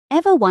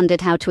Ever wondered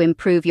how to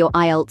improve your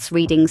IELTS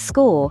reading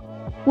score?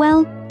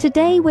 Well,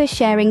 today we're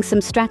sharing some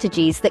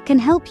strategies that can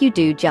help you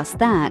do just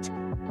that.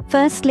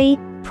 Firstly,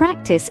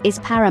 practice is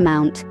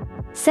paramount.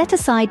 Set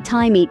aside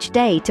time each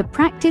day to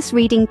practice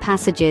reading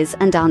passages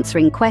and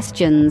answering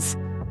questions.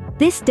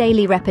 This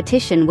daily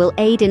repetition will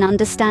aid in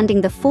understanding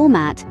the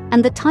format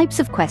and the types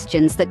of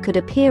questions that could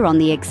appear on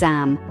the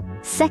exam.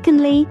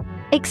 Secondly,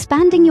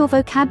 expanding your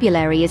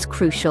vocabulary is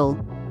crucial.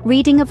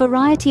 Reading a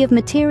variety of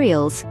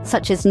materials,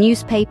 such as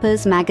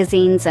newspapers,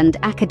 magazines, and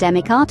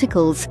academic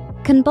articles,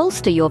 can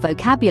bolster your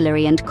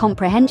vocabulary and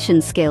comprehension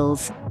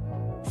skills.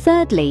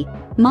 Thirdly,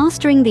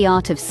 mastering the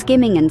art of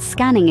skimming and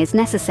scanning is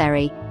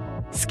necessary.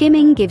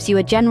 Skimming gives you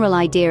a general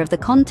idea of the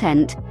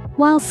content,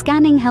 while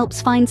scanning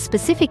helps find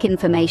specific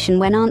information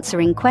when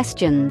answering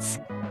questions.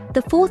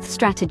 The fourth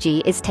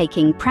strategy is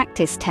taking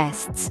practice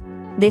tests.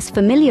 This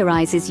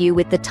familiarizes you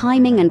with the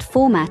timing and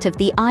format of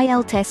the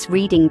IELTS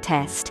reading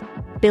test,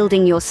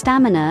 building your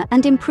stamina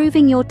and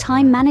improving your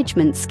time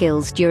management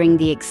skills during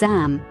the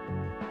exam.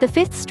 The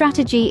fifth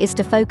strategy is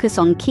to focus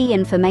on key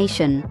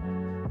information.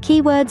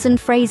 Keywords and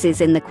phrases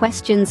in the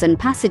questions and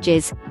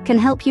passages can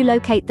help you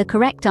locate the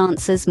correct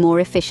answers more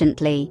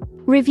efficiently.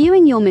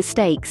 Reviewing your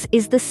mistakes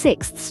is the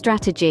sixth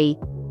strategy.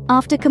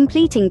 After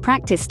completing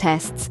practice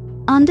tests,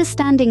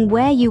 understanding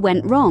where you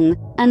went wrong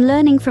and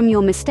learning from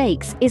your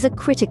mistakes is a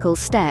critical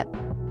step.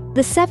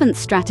 The seventh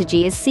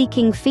strategy is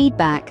seeking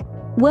feedback.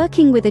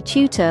 Working with a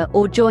tutor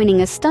or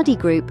joining a study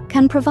group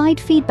can provide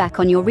feedback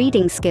on your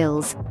reading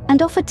skills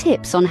and offer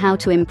tips on how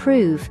to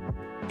improve.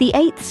 The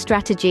eighth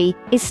strategy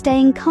is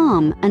staying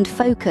calm and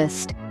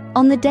focused.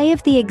 On the day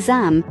of the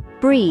exam,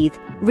 breathe,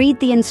 read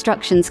the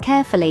instructions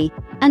carefully,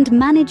 and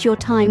manage your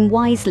time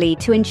wisely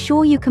to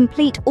ensure you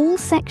complete all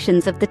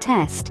sections of the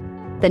test.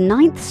 The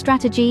ninth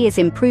strategy is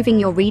improving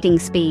your reading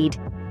speed.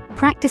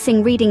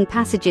 Practicing reading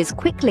passages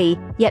quickly,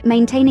 yet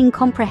maintaining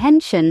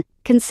comprehension,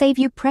 can save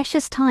you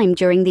precious time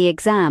during the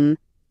exam.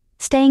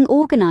 Staying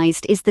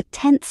organized is the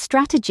 10th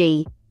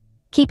strategy.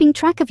 Keeping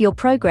track of your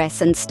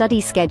progress and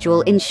study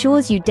schedule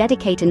ensures you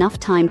dedicate enough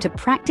time to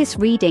practice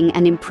reading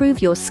and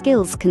improve your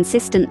skills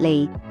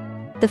consistently.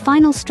 The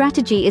final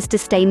strategy is to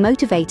stay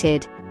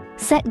motivated.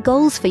 Set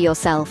goals for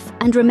yourself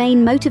and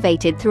remain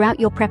motivated throughout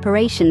your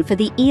preparation for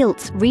the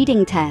IELTS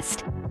reading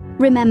test.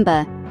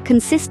 Remember,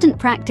 consistent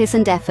practice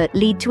and effort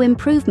lead to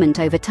improvement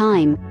over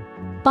time.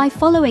 By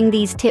following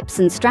these tips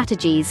and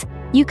strategies,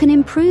 you can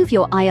improve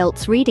your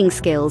IELTS reading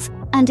skills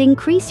and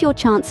increase your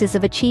chances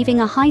of achieving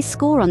a high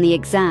score on the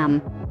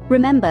exam.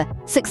 Remember,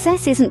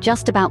 success isn't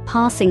just about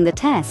passing the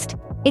test.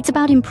 It's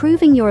about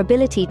improving your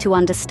ability to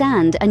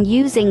understand and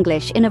use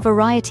English in a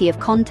variety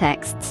of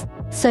contexts.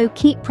 So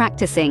keep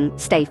practicing,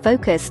 stay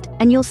focused,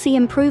 and you'll see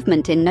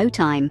improvement in no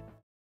time.